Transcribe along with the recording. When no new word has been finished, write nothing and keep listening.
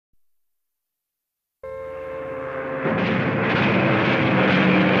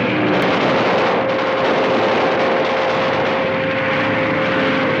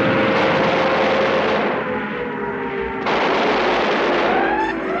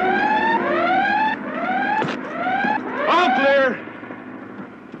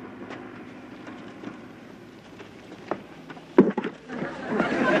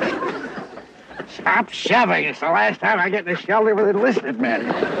Stop shoving. It's the last time I get in a shelter with enlisted men.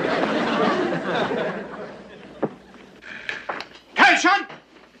 Attention!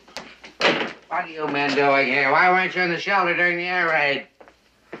 What are you men doing here? Why weren't you in the shelter during the air raid?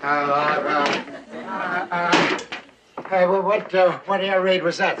 What air raid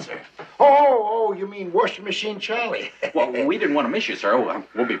was that, sir? Oh, you mean Washing Machine Charlie? Well, we didn't want to miss you, sir.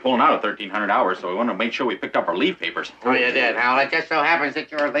 We'll be pulling out of 1,300 hours, so we want to make sure we picked up our leave papers. Oh, you did, Hal. It just so happens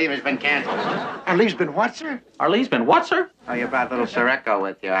that your leave has been canceled. Our leave's been what, sir? Our leave's been what, sir? Oh, you brought little Sirocco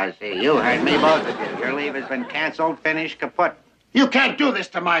with you, I see. You heard me, both of you. Your leave has been canceled, finished, kaput. You can't do this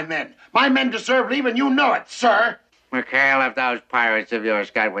to my men. My men deserve leave, and you know it, sir. McHale, if those pirates of yours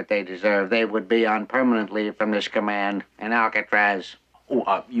got what they deserve, they would be on permanent leave from this command in Alcatraz.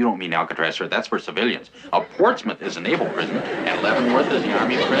 Oh, you don't mean Alcatraz, sir. That's for civilians. Portsmouth is a naval prison, and Leavenworth is the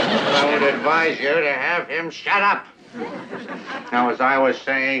Army prison. I would advise you to have him shut up. Now, as I was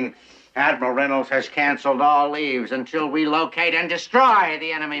saying, Admiral Reynolds has canceled all leaves until we locate and destroy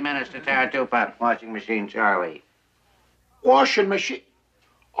the enemy menace to Taratupa, Washing Machine Charlie. Washing machine?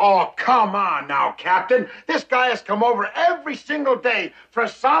 Oh, come on now, Captain. This guy has come over every single day for a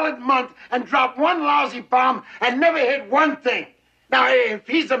solid month and dropped one lousy bomb and never hit one thing. Now, if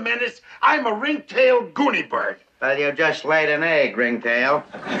he's a menace, I'm a ring-tailed goony bird. Well, you just laid an egg, Ringtail.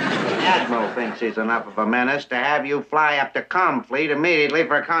 The Admiral thinks he's enough of a menace to have you fly up to Comfleet immediately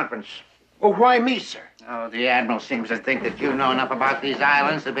for a conference. Well, why me, sir? Oh, the Admiral seems to think that you know enough about these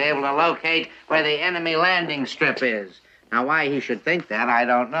islands to be able to locate where the enemy landing strip is. Now, why he should think that, I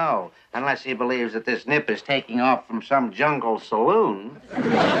don't know. Unless he believes that this nip is taking off from some jungle saloon.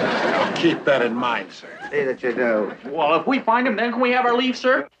 I'll keep that in mind, sir. See that you do. Well, if we find him, then can we have our leave,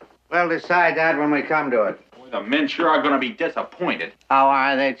 sir? We'll decide that when we come to it. Boy, the men sure are going to be disappointed. How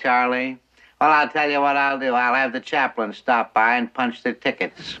are they, Charlie? Well, I'll tell you what I'll do. I'll have the chaplain stop by and punch their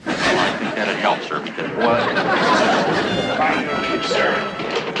tickets. Well, I think that'd help, sir, because... Find your leave, sir.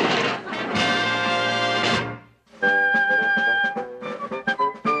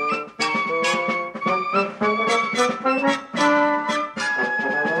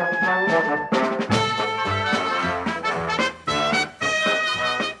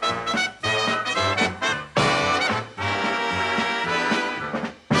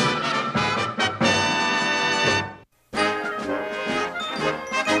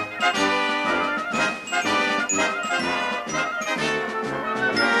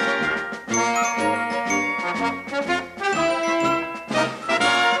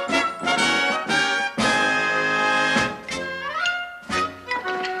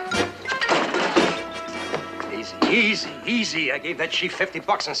 Easy. I gave that chief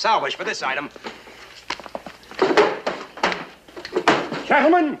 $50 in salvage for this item.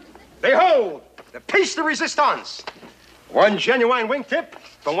 Gentlemen, behold, the piece de resistance. One genuine wingtip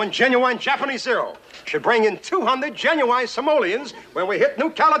for one genuine Japanese Zero. Should bring in 200 genuine Somalians when we hit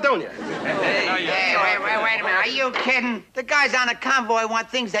New Caledonia. Hey, wait a minute. Are you kidding? The guys on the convoy want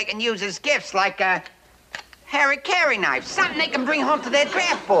things they can use as gifts, like a harry-carry knife, something they can bring home to their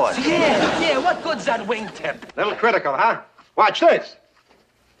draft board. Yeah, what good's that wingtip? Little critical, huh? Watch this.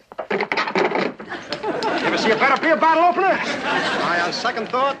 Ever see a better beer bottle opener? Why, on second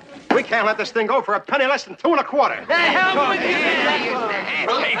thought, we can't let this thing go for a penny less than 2 1/4.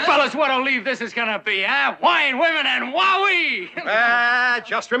 Hey, fellas, what a leave this is gonna be, huh? Wine, women, and wowee!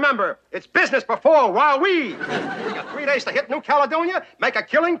 Just remember, it's business before wowee. We got 3 days to hit New Caledonia, make a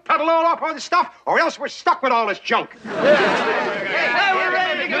killing, peddle all up all this stuff, or else we're stuck with all this junk. Hey, we're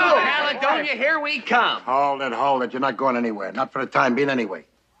ready to go! Caledonia, here we come. Hold it. You're not going anywhere. Not for the time being, anyway.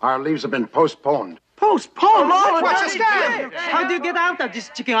 Our leaves have been postponed. Postponed? What's this guy? How do you get out of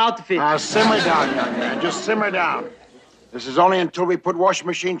this chicken outfit? Simmer down, young man. Just simmer down. This is only until we put Washing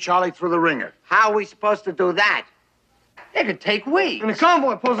Machine Charlie through the ringer. How are we supposed to do that? It could take weeks. And the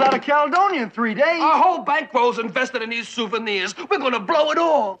convoy pulls out of Caledonia in 3 days. Our whole bankroll's invested in these souvenirs. We're going to blow it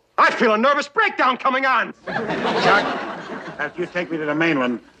all. I feel a nervous breakdown coming on. Chuck, after you take me to the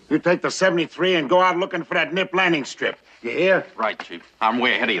mainland, you take the 73 and go out looking for that nip landing strip. You hear? Right, Chief. I'm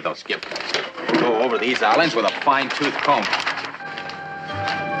way ahead of you, though, Skip. We'll go over these islands with a fine-tooth comb.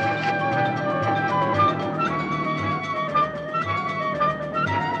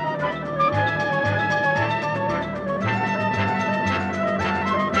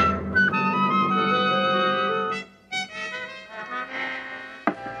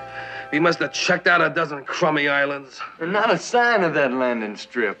 We must have checked out a dozen crummy islands. And not a sign of that landing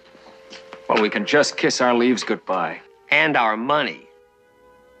strip. Well, we can just kiss our leaves goodbye. And our money.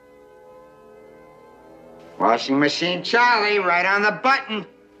 Washing Machine Charlie, right on the button.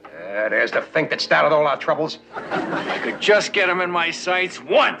 There's the thing that started all our troubles. I could just get him in my sights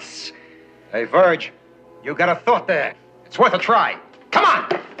once. Hey, Verge, you got a thought there. It's worth a try. Come on!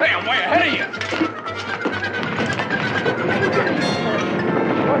 Hey, I'm way ahead of you.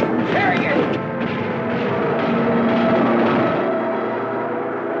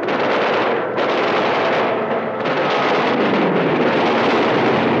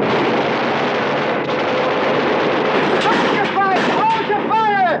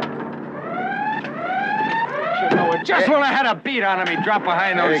 Just when I had a beat on him, he dropped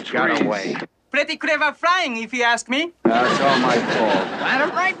behind those trees. Pretty clever flying, if you ask me. That's all my fault. I had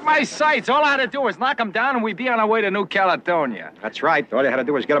him right in my sights. All I had to do was knock him down, and we'd be on our way to New Caledonia. That's right. All you had to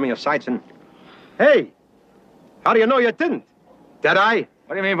do was get him in your sights and... Hey, how do you know you didn't? Deadeye?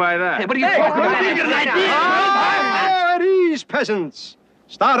 What do you mean by that? Hey, what are you talking about? Ah, at ease, peasants.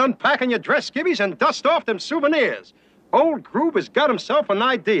 Start unpacking your dress skivvies and dust off them souvenirs. Old Groove has got himself an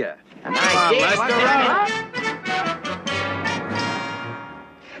idea. An idea?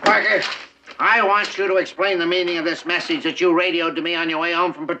 Parker, I want you to explain the meaning of this message that you radioed to me on your way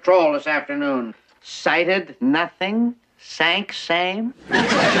home from patrol this afternoon. Sighted, nothing, sank, same.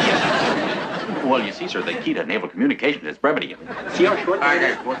 Well, you see, sir, the key to naval communication is brevity. See how short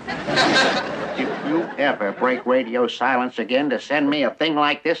Parker, if you ever break radio silence again to send me a thing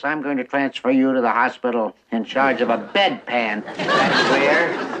like this, I'm going to transfer you to the hospital in charge of a bedpan. That's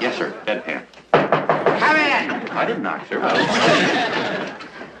clear? Yes, sir. Bedpan. Come in! I didn't knock, sir.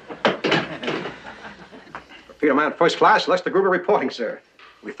 Peter Man, first class, Lester Gruber reporting, sir.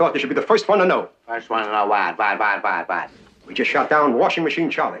 We thought you should be the first one to know. First one to know what? We just shot down Washing Machine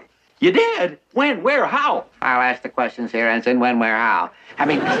Charlie. You did? When? Where? How? I'll ask the questions here, Ensign. When, where, how? I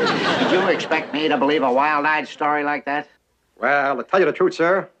mean, did you expect me to believe a wild-eyed story like that? Well, to tell you the truth,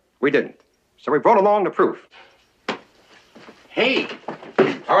 sir, we didn't. So we brought along the proof. Hey!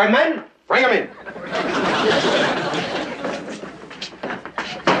 All right, men, bring him in.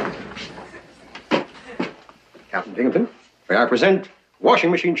 Captain Binghamton, may I present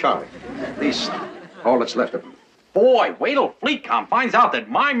Washing Machine Charlie. At least all that's left of him. Boy, wait till FleetCom finds out that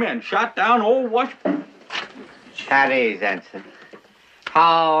my men shot down old Washington. At ease, Ensign.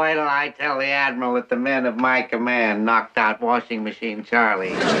 Oh, wait till I tell the Admiral that the men of my command knocked out Washing Machine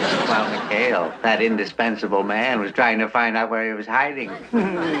Charlie. While McHale, that indispensable man, was trying to find out where he was hiding.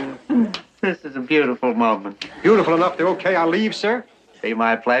 This is a beautiful moment. Beautiful enough to okay our leave, sir? Be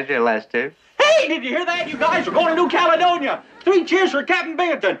my pleasure, Lester. Hey, did you hear that? You guys are going to New Caledonia. 3 cheers for Captain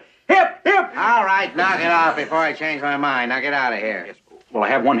Binghamton. Hip, hip. All right, knock it off before I change my mind. Now get out of here. Yes. Well, I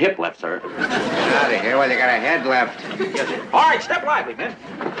have 1 hip left, sir. Get out of here. Well, you got a head left. Yes, sir. All right, step lively, men.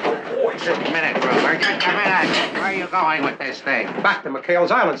 Just a minute, Gruber. Just a minute. Where are you going with this thing? Back to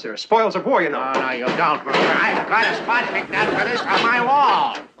McHale's Island, sir. Spoils of war, you know. No, you don't, Gruber. I've got a spot picked out for this on my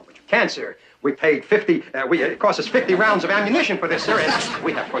wall. But you can't, sir. We paid 50, it cost us 50 rounds of ammunition for this, sir, and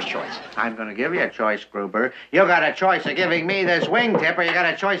we have first choice. I'm going to give you a choice, Gruber. You got a choice of giving me this wingtip, or you got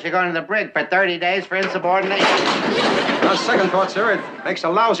a choice of going to the brig for 30 days for insubordination. On second thought, sir, it makes a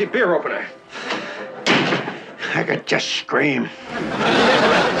lousy beer opener. I could just scream.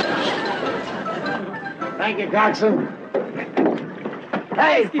 Thank you, Coxswain.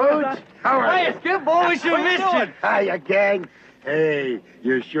 Hey, Foods. How are you? Skip, boys, you missed it. Hiya, gang. Hey,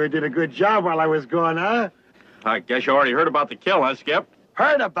 you sure did a good job while I was gone, huh? I guess you already heard about the kill, huh, Skip?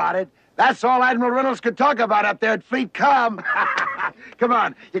 Heard about it? That's all Admiral Reynolds could talk about up there at FleetCom. Come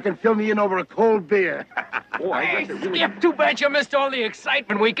on, you can fill me in over a cold beer. Hey, Skip, too bad you missed all the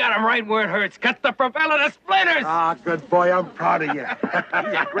excitement. We got him right where it hurts. Cut the propeller to splinters. Ah, good boy, I'm proud of you.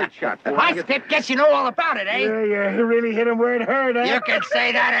 He's a great shot, boy. My Skip guess you know all about it, eh? Yeah, you really hit him where it hurt, huh? You can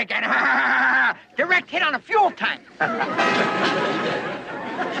say that again. Direct hit on a fuel tank.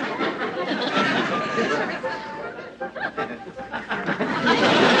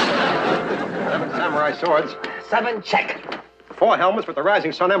 Samurai swords. 7 check. 4 helmets with the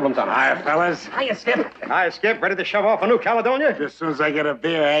Rising Sun emblems on them. Hiya, fellas. Hiya, Skip. Hi, Skip. Ready to shove off for New Caledonia? As soon as I get a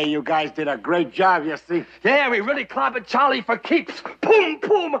beer, hey, you guys did a great job, you see. Yeah, we really clobbered Charlie for keeps. Boom,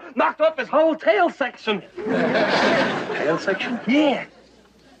 boom. Knocked off his whole tail section. Tail section? Yeah.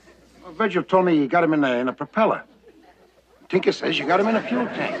 Well, Virgil told me you got him in a propeller. Tinker says you got him in a fuel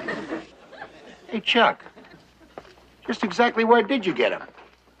tank. Hey, Chuck, just exactly where did you get him?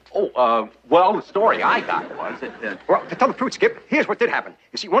 Oh, well, the story I got was that... Well, to tell the truth, Skip, here's what did happen.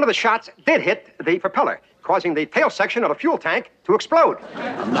 You see, one of the shots did hit the propeller, causing the tail section of the fuel tank to explode.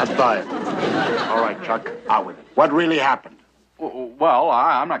 I'm not buying. All right, Chuck, out with it. What really happened? Well,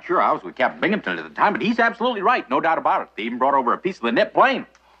 I'm not sure. I was with Captain Binghamton at the time, but he's absolutely right. No doubt about it. They even brought over a piece of the nip plane.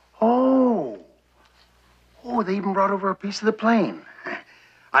 Oh, they even brought over a piece of the plane.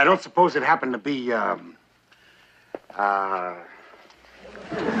 I don't suppose it happened to be,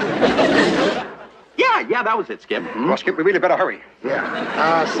 Yeah, that was it, Skip. Well, Skip, we really better hurry.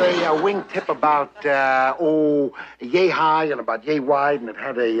 Yeah. Say a wingtip about, yay high and about yay wide, and it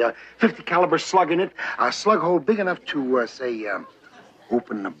had a 50 caliber slug in it. A slug hole big enough to,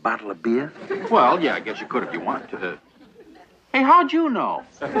 open a bottle of beer. Well, yeah, I guess you could if you wanted to. Hey, how'd you know?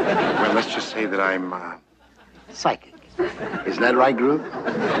 Well, let's just say that I'm, psychic. Is that right, Groove?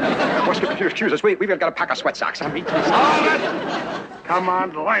 Well, Skip, if you excuse us, we've got to pack our sweat socks. All right. Come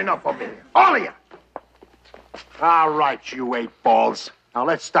on, line up over here. All of you. All right, you 8 balls. Now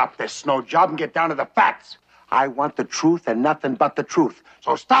let's stop this snow job and get down to the facts. I want the truth and nothing but the truth.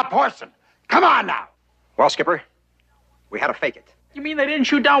 So stop horsing. Come on now. Well, Skipper, we had to fake it. You mean they didn't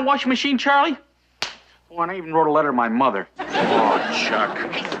shoot down Washing Machine Charlie? Oh, and I even wrote a letter to my mother. Oh, Chuck.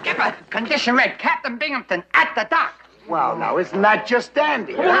 Hey, Skipper, condition red, Captain Binghamton at the dock. Well, now, isn't that just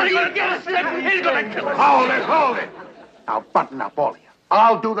dandy? He's gonna get us, Skip. He's gonna kill us. Hold it. Now, button up, all of you.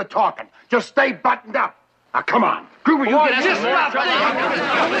 I'll do the talking. Just stay buttoned up. Now, come on. Gruber, you get us. Just stop. Come on,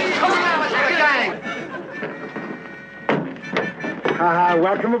 let's get a gang.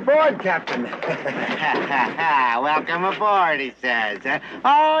 Welcome aboard, Captain. Welcome aboard, he says.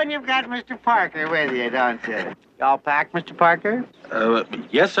 Oh, and you've got Mr. Parker with you, don't you? Y'all packed, Mr. Parker?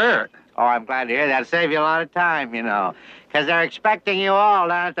 Yes, sir. Oh, I'm glad to hear that. It'll save you a lot of time, you know. Because they're expecting you all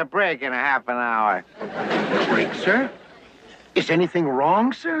down at the brig in a half an hour. Brig, sir? Is anything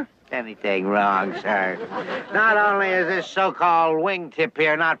wrong, sir? Anything wrong, sir. Not only is this so-called wingtip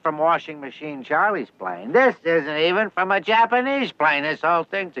here not from Washing Machine Charlie's plane, this isn't even from a Japanese plane. This whole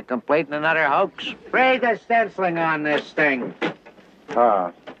thing's a complete and utter hoax. Read the stenciling on this thing.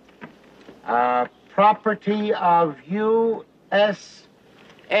 Property of U.S.N.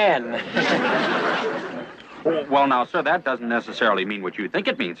 Well, now, sir, that doesn't necessarily mean what you think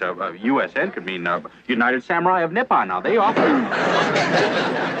it means. USN could mean United Samurai of Nippon. Now, they offer...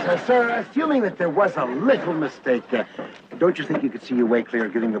 Sir, assuming that there was a little mistake, don't you think you could see your way clear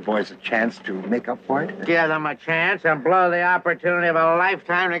of giving the boys a chance to make up for it? Give them a chance and blow the opportunity of a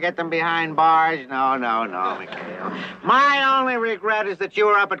lifetime to get them behind bars? No, McHale. My only regret is that you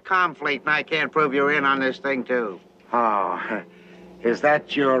were up at Comfleet and I can't prove you're in on this thing, too. Oh, is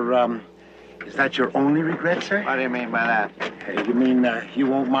that your only regret, sir? What do you mean by that? You mean you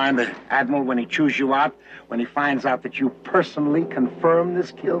won't mind the Admiral when he chews you out, when he finds out that you personally confirmed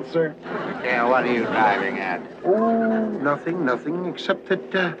this kill, sir? Yeah, what are you driving at? Oh, nothing, except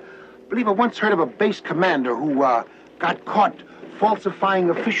that, I believe I once heard of a base commander who, got caught falsifying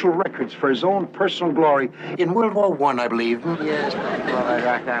official records for his own personal glory in World War I believe. Yes.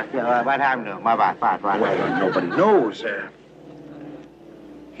 What happened to him? What? Well, nobody knows,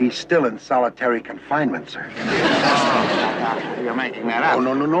 He's still in solitary confinement, sir. You're making that up.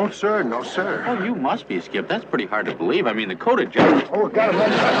 Oh, no, sir. No, sir. Oh, you must be, Skip. That's pretty hard to believe. I mean, the code of justice... Oh, got him,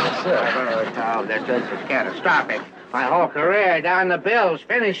 sir. Oh, this is catastrophic. My whole career down the bill's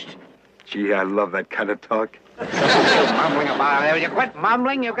finished. Gee, I love that kind of talk. Mumbling about it. Will you quit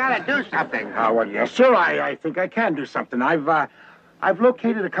mumbling? You've got to do something. Well, yes, sir. I think I can do something. I've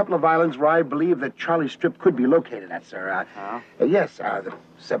located a couple of islands where I believe that Charlie's Strip could be located at, sir. Yes, the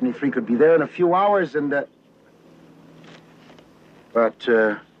 73 could be there in a few hours, and, but,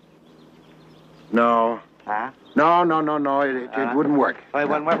 no. Huh? No, it wouldn't work. Why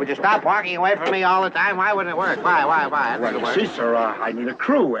wouldn't work? Would you stop walking away from me all the time? Why wouldn't it work? Why? Well, you see, sir, I need a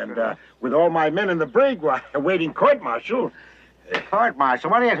crew, and, with all my men in the brig, awaiting court-martial.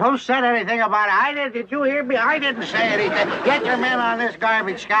 Court-martial? Who said anything about it? Did you hear me? I didn't say anything. Get your men on this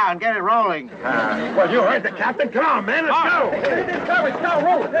garbage cow and get it rolling. Well, you heard the captain. Come on, man, let's go. Get this garbage cow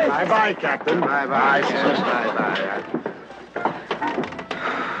rolling. Bye-bye, Captain. Bye-bye. Bye-bye.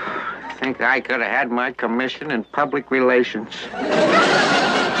 I think I could have had my commission in public relations.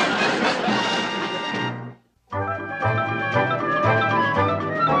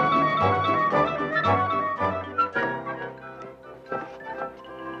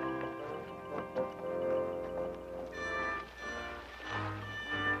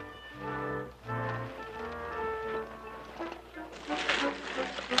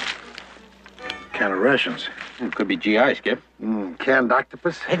 Can of rations. It could be GI, Skip. Canned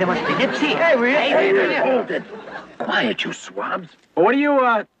octopus. Hey, there must be nips here. Hey, hold it. Quiet, you swabs. Well, what do you,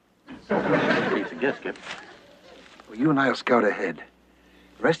 Piece of gift, Skip. Well, you and I'll scout ahead.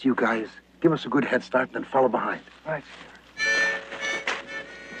 The rest of you guys, give us a good head start and then follow behind. Right.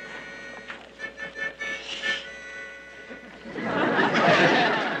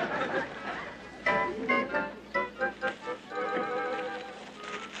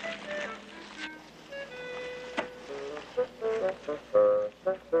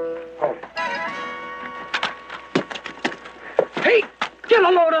 Hey, get a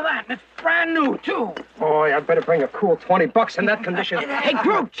load of that. It's brand new, too. bring a cool $20 in that condition. Hey,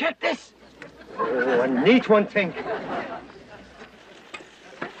 Group, check this. Oh, a neat one thing.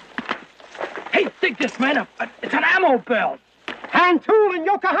 Hey, dig this, man. It's an ammo belt. Hand tool in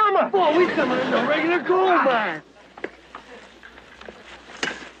Yokohama. Boy, we coming in a regular gold mine.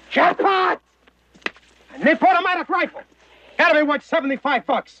 Jackpot! A nip automatic rifle. Gotta be worth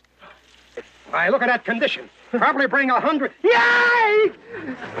 $75. Why, look at that condition. Probably bring 100. Yay!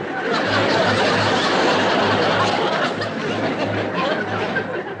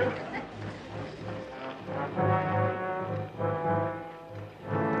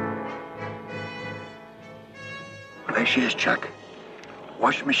 There she is, Chuck.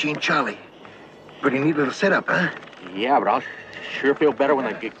 Washing machine Charlie. Pretty neat little setup, huh? Yeah, but I'll sure feel better when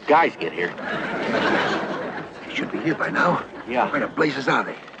the guys get here. They should be here by now. Yeah. Where the blazes are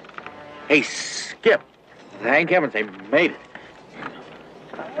they? Hey, Skip. Thank heavens they made it.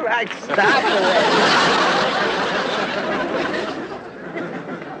 All right, stop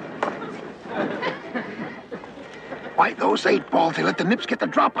Why, those 8 balls, they let the nips get the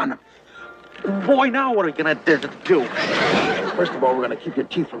drop on them. Boy, now what are we gonna do? First of all, we're gonna keep your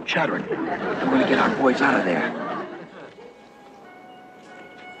teeth from chattering. Then we're gonna get our boys out of there.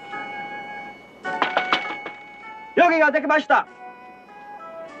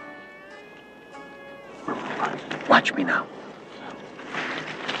 Watch me now.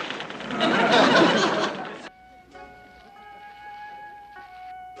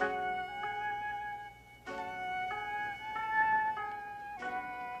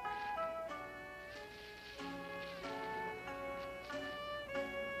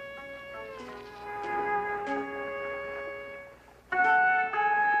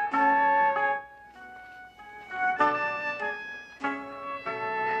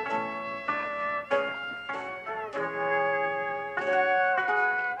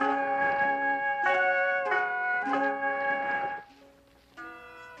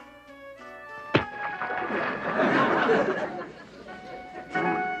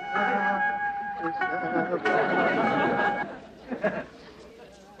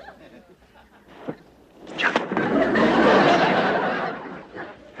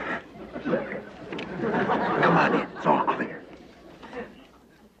 Come on in. It's all clear.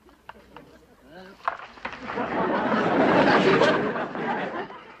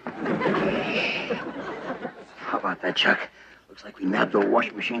 How about that, Chuck? Looks like we nabbed old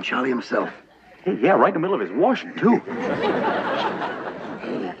washing machine Charlie himself. Hey, yeah, right in the middle of his washing, too.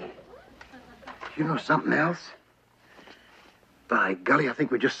 Hey, you know something else? By golly, I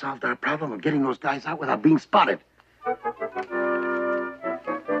think we just solved our problem of getting those guys out without being spotted.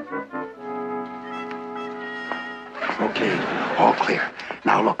 Okay, all clear.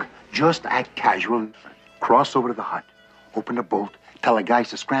 Now look, just act casual. Cross over to the hut. Open the bolt. Tell the guys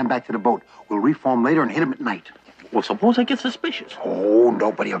to scram back to the boat. We'll reform later and hit them at night. Well, suppose I get suspicious. Oh,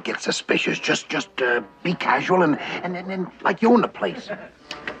 nobody will get suspicious. Just be casual and like you own the place.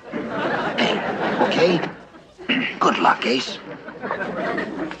 Hey, okay? Good luck, Ace.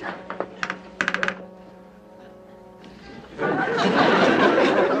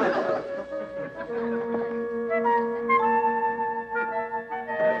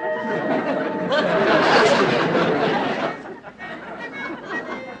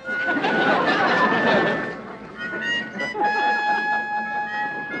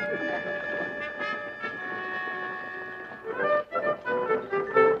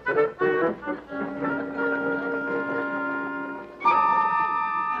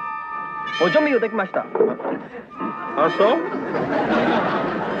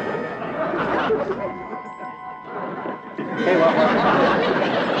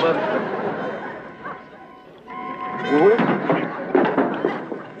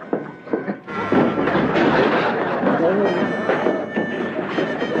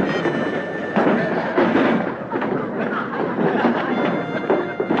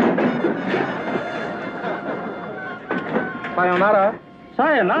 Sayonara.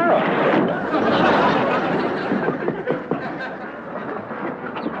 Sayonara.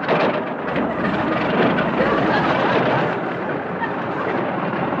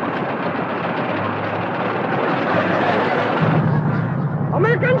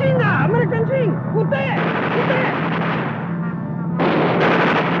 American Jean da! American Jean! Ute!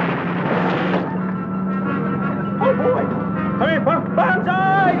 Oh boy! Hurry,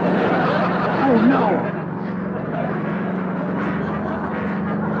 banzai! Oh no!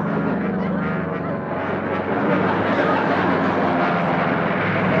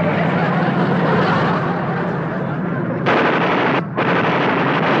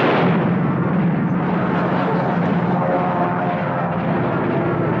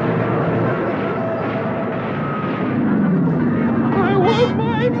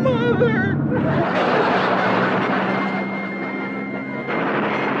 my mother!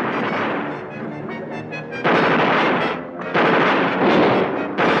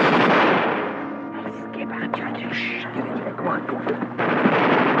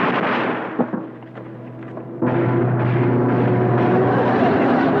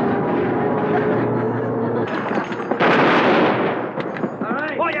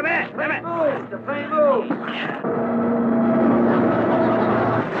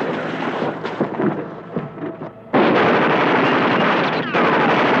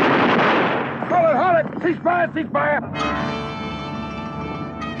 Ceasefire!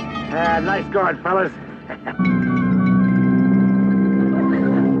 Nice going, fellas.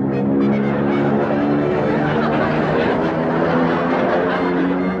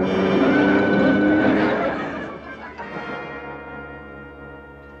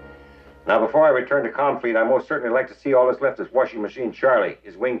 Now, before I return to Comfleet, I most certainly like to see all that's left of Washing Machine Charlie,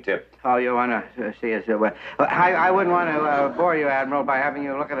 his wingtip. Oh, you want to see us? I wouldn't want to bore you, Admiral, by having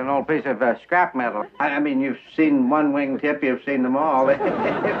you look at an old piece of scrap metal. I mean, you've seen one wingtip, you've seen them all.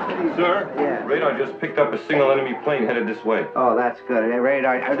 Sir? Yeah. Radar just picked up a single enemy plane headed this way. Oh, that's good.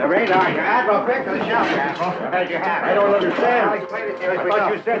 Radar. Admiral, quick to the shelter, Admiral. There's your hat. I don't understand. I'll explain it to you as we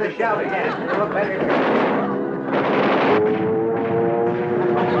go. you said the shelter. Yes. You look better.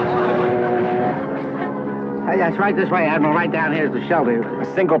 That's right this way, Admiral. Right down here's the shelter. A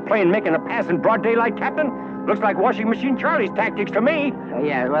single plane making a pass in broad daylight, Captain? Looks like Washing Machine Charlie's tactics to me.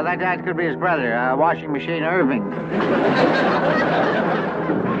 Yeah, well, that could be his brother, Washing Machine Irving.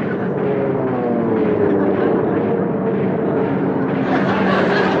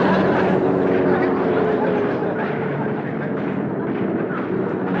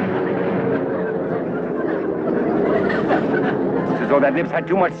 It's as though that nip's had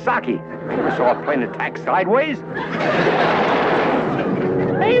too much sake. Never saw a plane attack sideways.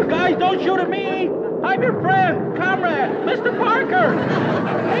 Hey, you guys, don't shoot at me! I'm your friend, comrade, Mr. Parker!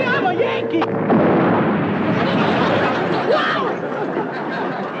 Hey, I'm a Yankee!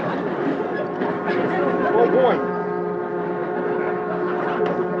 Oh, boy.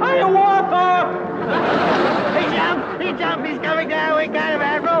 Hiya, Walker! He jumped, he's coming down. We got him,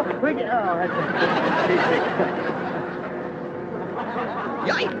 Admiral.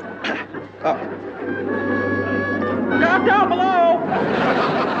 Drop down below!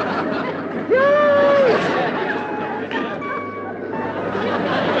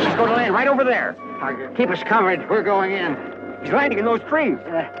 He's going to land right over there. Keep us covered. We're going in. He's landing in those trees.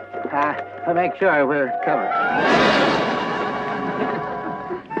 To make sure we're covered.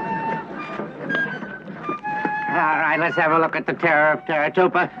 All right, let's have a look at the terror of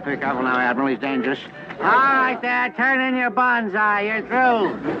Taratupa. Be careful now, Admiral. He's dangerous. All right, there. Turn in your bonsai. You're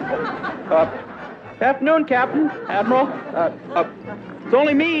through. Afternoon, Captain, Admiral. It's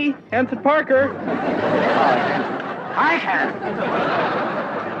only me, Ensign Parker. Parker!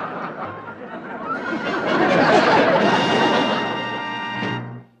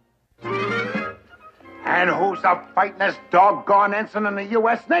 And who's the fightingest doggone ensign in the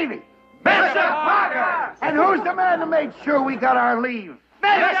U.S. Navy? Mr. Parker! And who's the man that made sure we got our leave?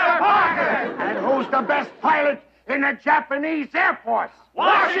 Mr. Parker! And who's the best pilot in the Japanese Air Force?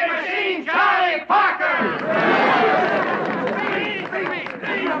 Washing Machine Charlie Parker!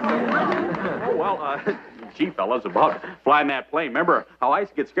 Oh, well, gee, fellas, about flying that plane. Remember how I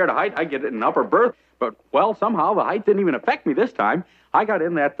used to get scared of height? I get it in an upper berth. But, well, somehow the height didn't even affect me this time. I got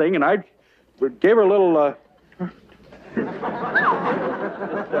in that thing and I gave her a little,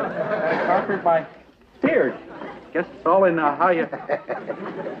 conquered my fears. Guess it's all in how you...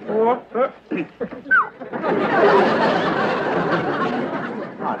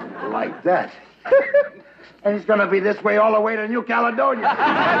 Not like that. And he's going to be this way all the way to New Caledonia.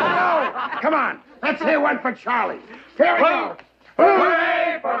 No! Come on. Let's hear one for Charlie. Here we go.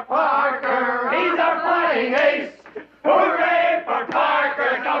 Hooray for Parker! He's our flying ace! Hooray!